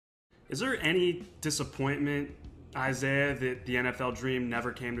Is there any disappointment, Isaiah, that the NFL dream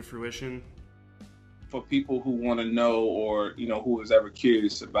never came to fruition? For people who want to know, or who is ever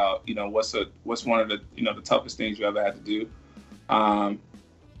curious about, what's one of the the toughest things you ever had to do, um,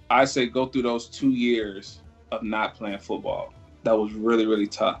 I say go through those 2 years of not playing football. That was really, really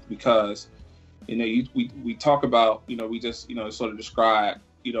tough because we talk about, we just sort of describe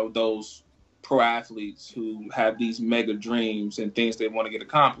those pro athletes who have these mega dreams and things they want to get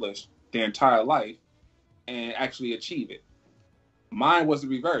accomplished their entire life and actually achieve it. Mine was the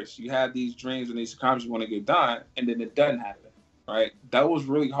reverse. You have these dreams and these accomplishments you want to get done, and then it doesn't happen, right? That was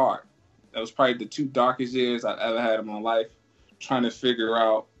really hard. That was probably the two darkest years I've ever had in my life, trying to figure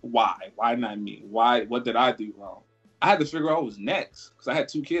out why. Why not me? Why? What did I do wrong? I had to figure out what was next because I had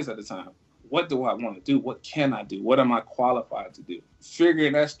 2 kids at the time. What do I want to do? What can I do? What am I qualified to do?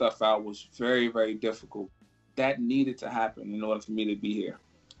 Figuring that stuff out was very, very difficult. That needed to happen in order for me to be here.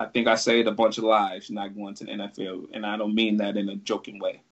 I think I saved a bunch of lives not going to the NFL, and I don't mean that in a joking way.